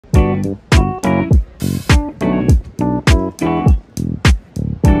Hi,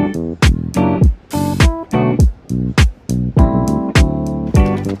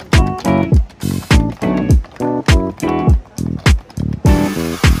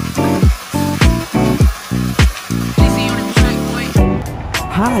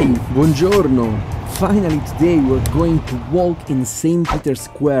 buongiorno! Finally today we're going to walk in St. Peter's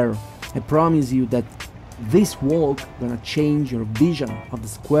Square. I promise you that this walk gonna change your vision of the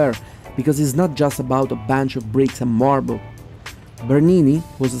square, because it's not just about a bunch of bricks and marble. Bernini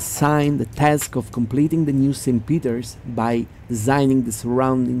was assigned the task of completing the new St. Peter's by designing the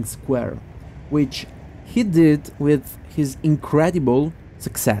surrounding square, which he did with his incredible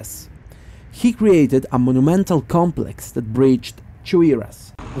success. He created a monumental complex that bridged two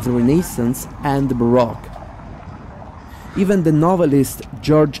eras, the Renaissance and the Baroque. Even the novelist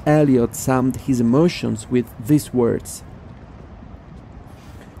George Eliot summed his emotions with these words: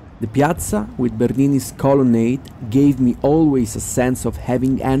 "The piazza with Bernini's colonnade gave me always a sense of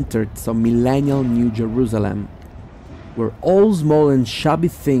having entered some millennial New Jerusalem, where all small and shabby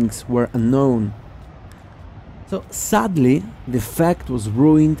things were unknown." So sadly, the effect was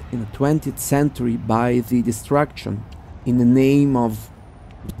ruined in the 20th century by the destruction, in the name of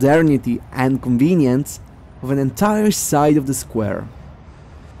modernity and convenience, of an entire side of the square,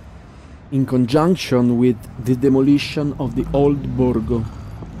 in conjunction with the demolition of the old Borgo.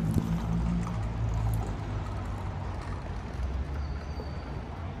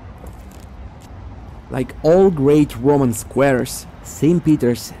 Like all great Roman squares, St.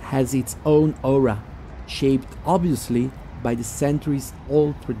 Peter's has its own aura, shaped obviously by the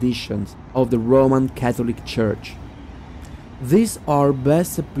centuries-old traditions of the Roman Catholic Church. These are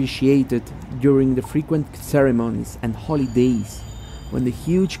best appreciated during the frequent ceremonies and holy days, when the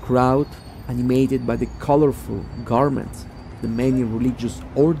huge crowd, animated by the colorful garments of the many religious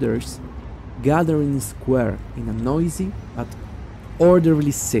orders, gather in the square in a noisy but orderly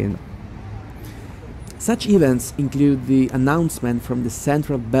scene. Such events include the announcement from the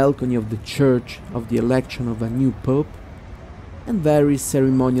central balcony of the church of the election of a new pope, and various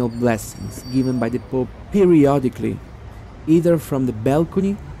ceremonial blessings given by the pope periodically, either from the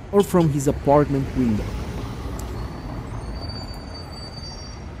balcony or from his apartment window.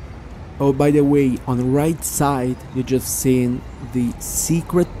 Oh, by the way, on the right side you just seen the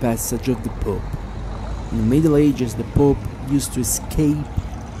secret passage of the Pope. In the Middle Ages, the Pope used to escape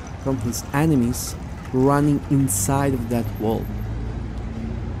from his enemies running inside of that wall.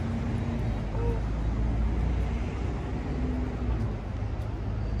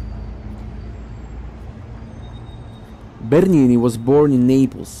 Bernini was born in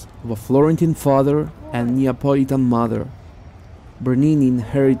Naples, of a Florentine father and Neapolitan mother. Bernini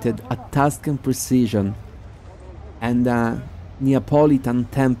inherited a Tuscan precision and a Neapolitan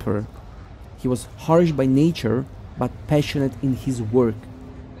temper. He was harsh by nature, but passionate in his work.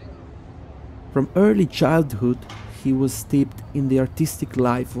 From early childhood, he was steeped in the artistic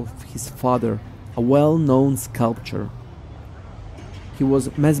life of his father, a well-known sculptor. He was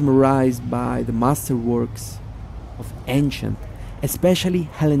mesmerized by the masterworks of ancient, especially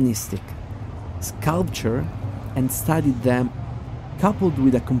Hellenistic, sculpture, and studied them. Coupled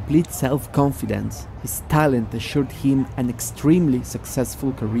with a complete self-confidence, his talent assured him an extremely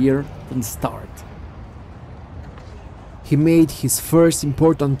successful career from the start. He made his first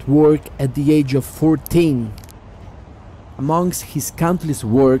important work at the age of 14. Amongst his countless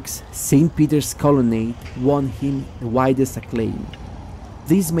works, St. Peter's Colonnade won him the widest acclaim.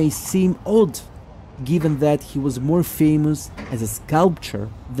 This may seem odd, given that he was more famous as a sculptor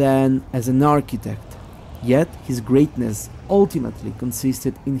than as an architect. Yet his greatness ultimately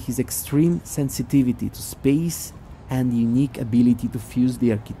consisted in his extreme sensitivity to space and the unique ability to fuse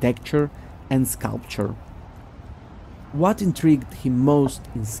the architecture and sculpture. What intrigued him most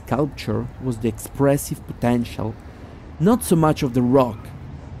in sculpture was the expressive potential, not so much of the rock,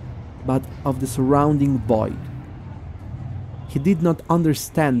 but of the surrounding void. He did not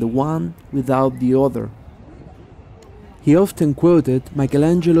understand the one without the other. He often quoted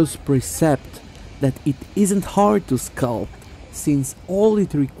Michelangelo's precept that it isn't hard to sculpt, since all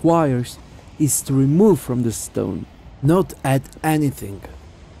it requires is to remove from the stone, not add anything.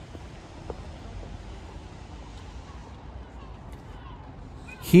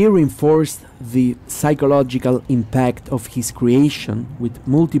 He reinforced the psychological impact of his creation with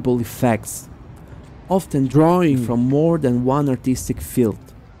multiple effects, often drawing from more than one artistic field,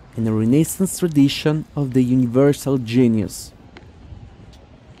 in a Renaissance tradition of the universal genius.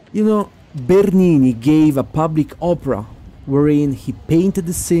 You know, Bernini gave a public opera wherein he painted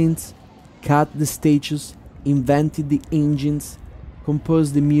the scenes, cut the statues, invented the engines,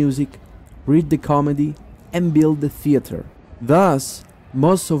 compose the music, read the comedy, and build the theater. Thus,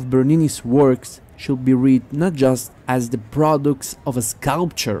 most of Bernini's works should be read not just as the products of a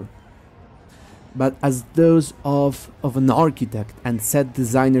sculpture, but as those of an architect and set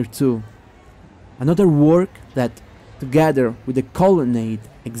designer too. Another work that, together with the colonnade,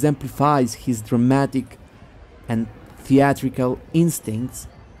 exemplifies his dramatic and theatrical instincts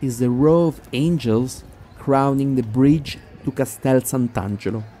is the row of angels crowning the bridge to Castel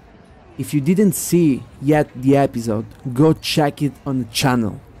Sant'Angelo. If you didn't see yet the episode, go check it on the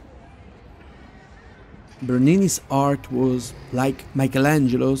channel. Bernini's art was, like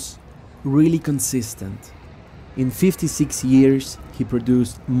Michelangelo's, really consistent. In 56 years, he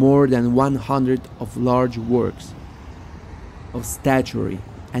produced more than 100 of large works of statuary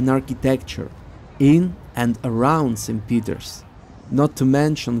and architecture in and around St. Peter's, not to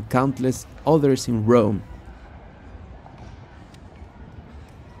mention countless others in Rome.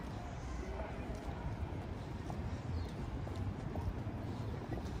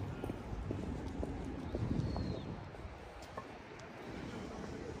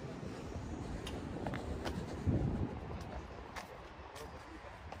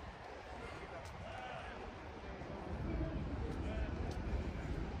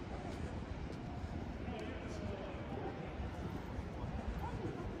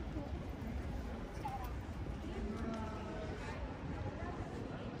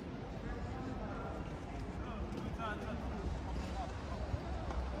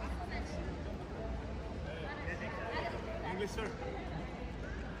 Sir.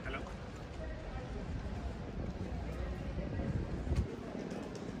 Hello.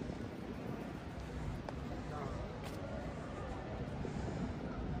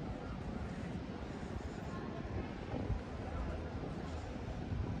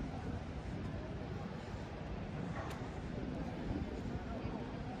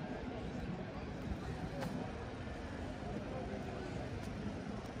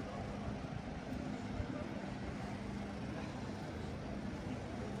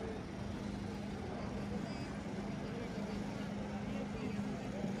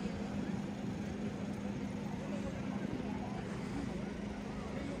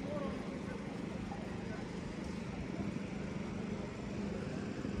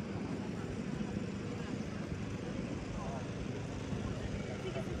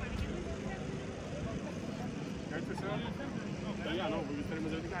 Italiano, voglio stare in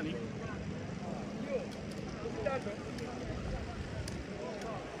mezzo ai cani?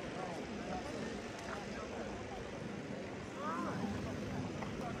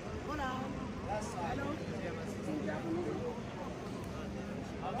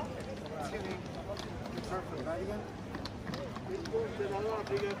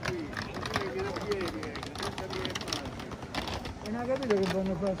 Non ha capito che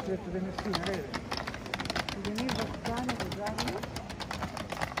vanno qua stretto di Messina, vedi?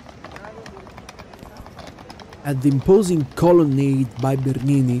 At the imposing colonnade by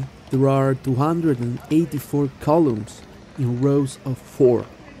Bernini, there are 284 columns in rows of 4.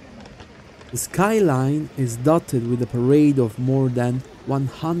 The skyline is dotted with a parade of more than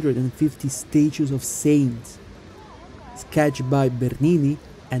 150 statues of saints, sketched by Bernini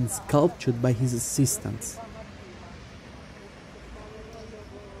and sculptured by his assistants.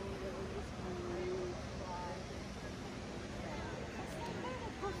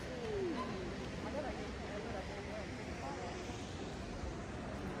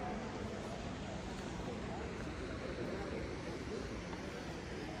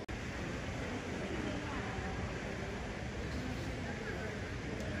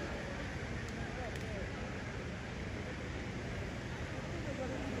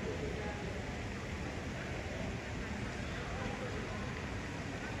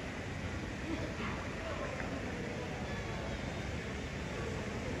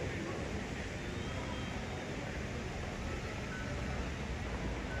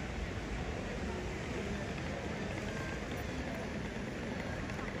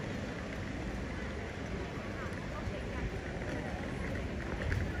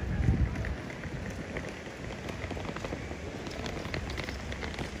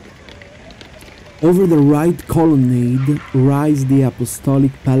 Over the right colonnade rise the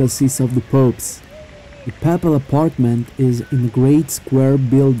apostolic palaces of the popes. The papal apartment is in a great square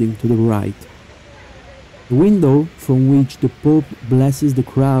building to the right. The window from which the Pope blesses the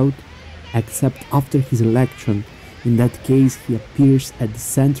crowd, except after his election, in that case he appears at the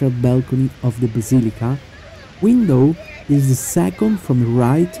central balcony of the basilica, window is the second from the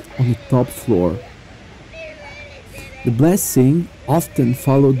right on the top floor. The blessing, often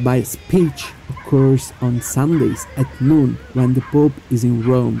followed by a speech, occurs on Sundays at noon when the Pope is in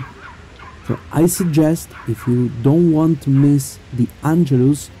Rome. So I suggest, if you don't want to miss the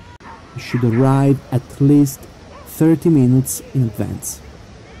Angelus, you should arrive at least 30 minutes in advance,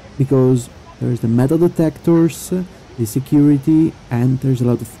 because there's the metal detectors, the security, and there's a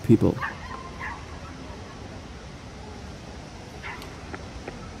lot of people.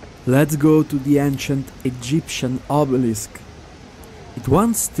 Let's go to the ancient Egyptian obelisk. It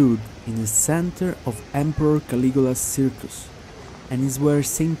once stood in the center of Emperor Caligula's circus, and is where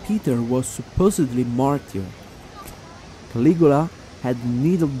St. Peter was supposedly martyred. Caligula had the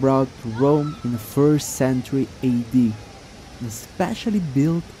needle brought to Rome in the 1st century AD, in a specially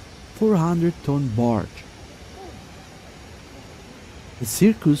built 400-ton barge. The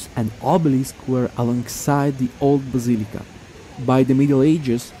circus and obelisk were alongside the old basilica. By the Middle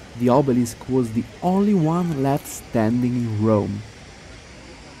Ages, the obelisk was the only one left standing in Rome.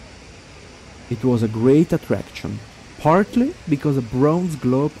 It was a great attraction, partly because a bronze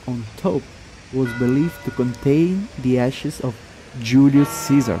globe on top was believed to contain the ashes of Julius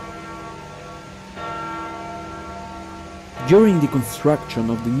Caesar. During the construction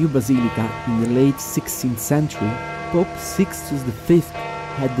of the new basilica in the late 16th century, Pope Sixtus V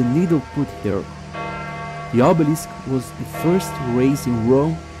had the needle put here. The obelisk was the first raised in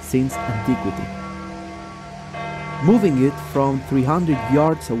Rome since antiquity. Moving it from 300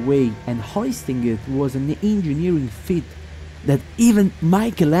 yards away and hoisting it was an engineering feat that even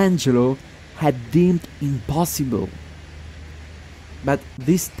Michelangelo had deemed impossible. But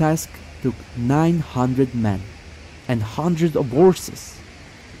this task took 900 men and hundreds of horses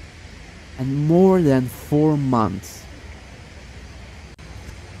and more than 4 months.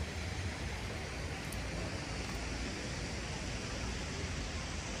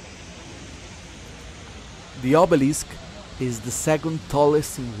 The obelisk is the second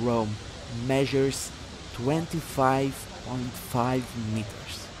tallest in Rome, measures 25.5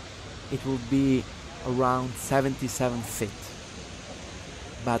 meters. It will be around 77 feet.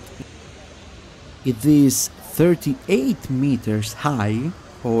 But it is 38 meters high,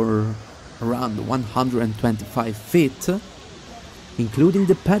 or around 125 feet, including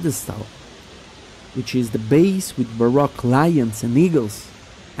the pedestal, which is the base with Baroque lions and eagles,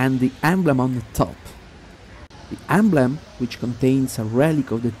 and the emblem on the top. The emblem, which contains a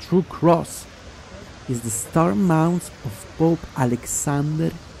relic of the true cross, is the star mounts of Pope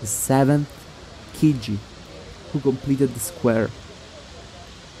Alexander VII Chigi, who completed the square.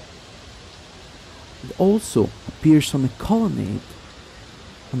 It also appears on a colonnade.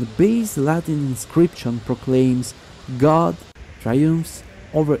 On the base, the Latin inscription proclaims God triumphs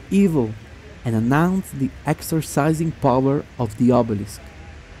over evil and announces the exorcising power of the obelisk.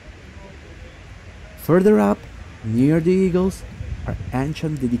 Further up, near the eagles, are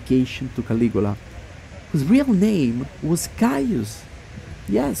ancient dedication to Caligula, whose real name was Caius.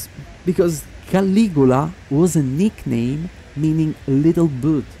 Yes, because Caligula was a nickname meaning little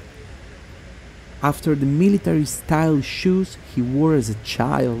boot, after the military-style shoes he wore as a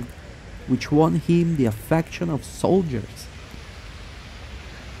child, which won him the affection of soldiers.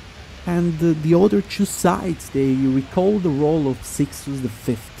 And the other two sides, they recall the role of Sixtus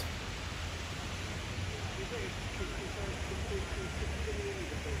V.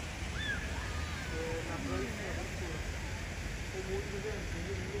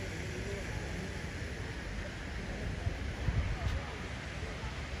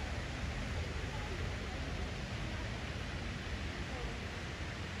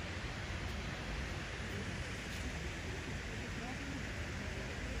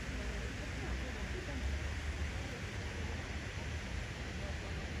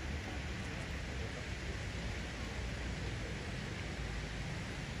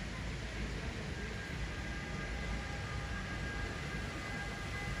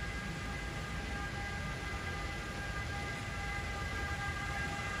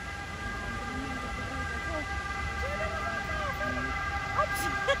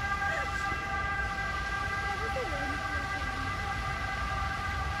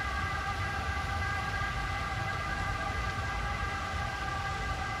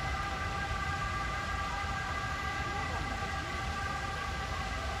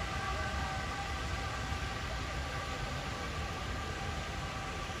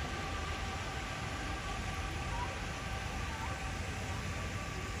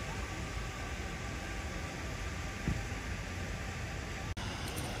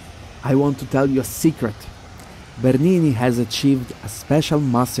 I want to tell you a secret. Bernini has achieved a special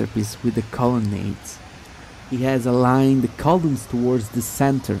masterpiece with the colonnades. He has aligned the columns towards the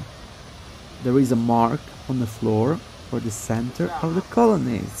center. There is a mark on the floor for the center of the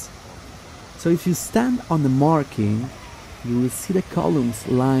colonnades. So if you stand on the marking, you will see the columns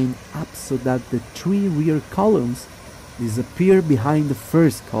lined up so that the three rear columns disappear behind the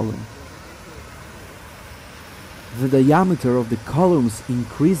first column. The diameter of the columns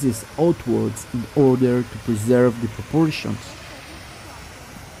increases outwards in order to preserve the proportions.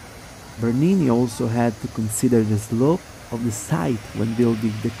 Bernini also had to consider the slope of the site when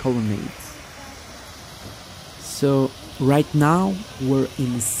building the colonnades. So right now we're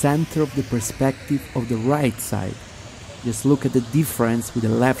in the center of the perspective of the right side. Just look at the difference with the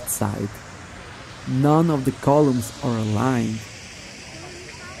left side. None of the columns are aligned.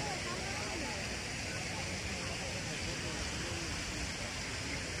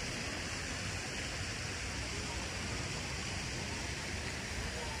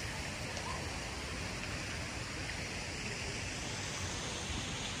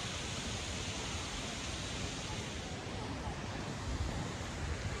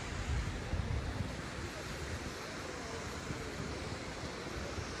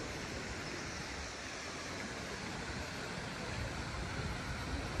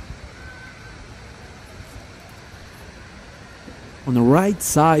 On the right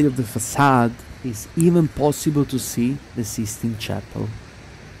side of the facade is even possible to see the Sistine Chapel.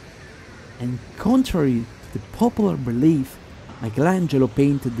 And contrary to the popular belief, Michelangelo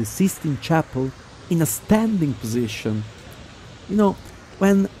painted the Sistine Chapel in a standing position. You know,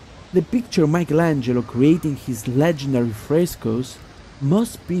 when they picture Michelangelo creating his legendary frescoes,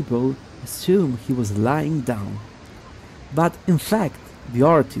 most people assume he was lying down. But in fact, the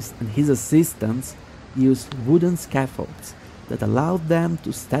artist and his assistants used wooden scaffolds that allowed them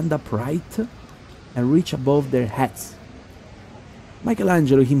to stand upright and reach above their heads.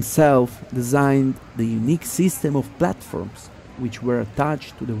 Michelangelo himself designed the unique system of platforms which were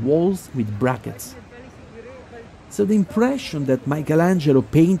attached to the walls with brackets. So the impression that Michelangelo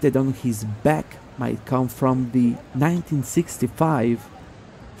painted on his back might come from the 1965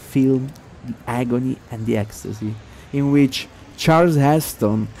 film The Agony and the Ecstasy, in which Charles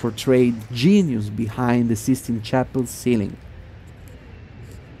Heston portrayed genius behind the Sistine Chapel ceiling.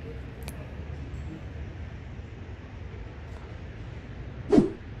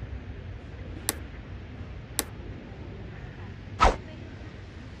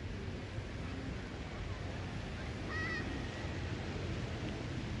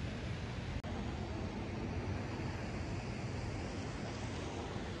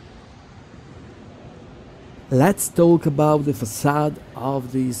 Let's talk about the facade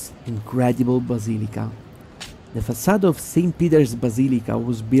of this incredible basilica. The facade of St. Peter's Basilica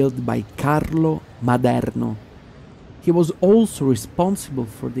was built by Carlo Maderno. He was also responsible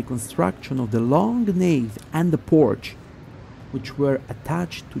for the construction of the long nave and the porch, which were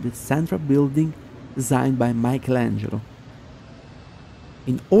attached to the central building designed by Michelangelo.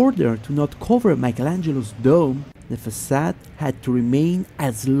 In order to not cover Michelangelo's dome, the facade had to remain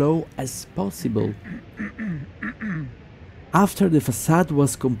as low as possible. After the facade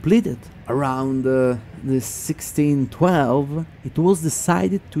was completed, around the 1612, it was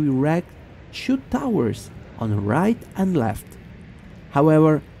decided to erect two towers on the right and left.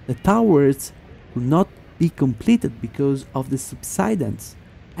 However, the towers could not be completed because of the subsidence,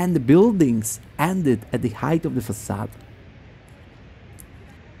 and the buildings ended at the height of the facade.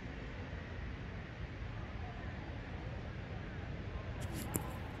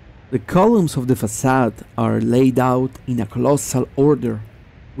 The columns of the facade are laid out in a colossal order,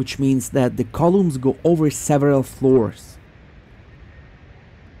 which means that the columns go over several floors.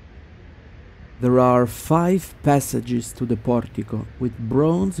 There are 5 passages to the portico, with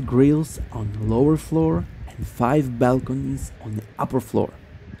bronze grills on the lower floor and 5 balconies on the upper floor.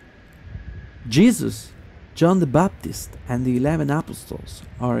 Jesus, John the Baptist, and the 11 apostles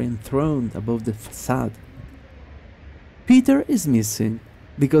are enthroned above the facade. Peter is missing,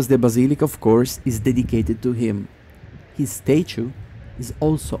 because the basilica, of course, is dedicated to him. His statue is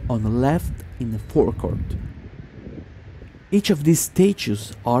also on the left in the forecourt. Each of these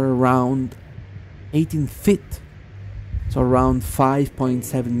statues are around 18 feet, so around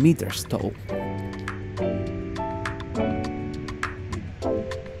 5.7 meters tall.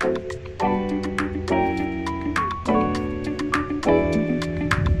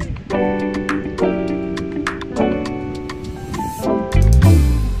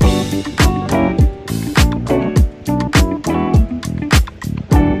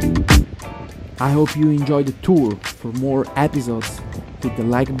 I hope you enjoyed the tour. For more episodes, hit the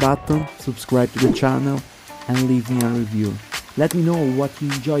like button, subscribe to the channel, and leave me a review. Let me know what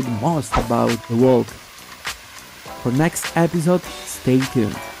you enjoyed most about the walk. For next episode, stay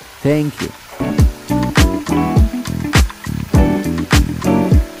tuned. Thank you.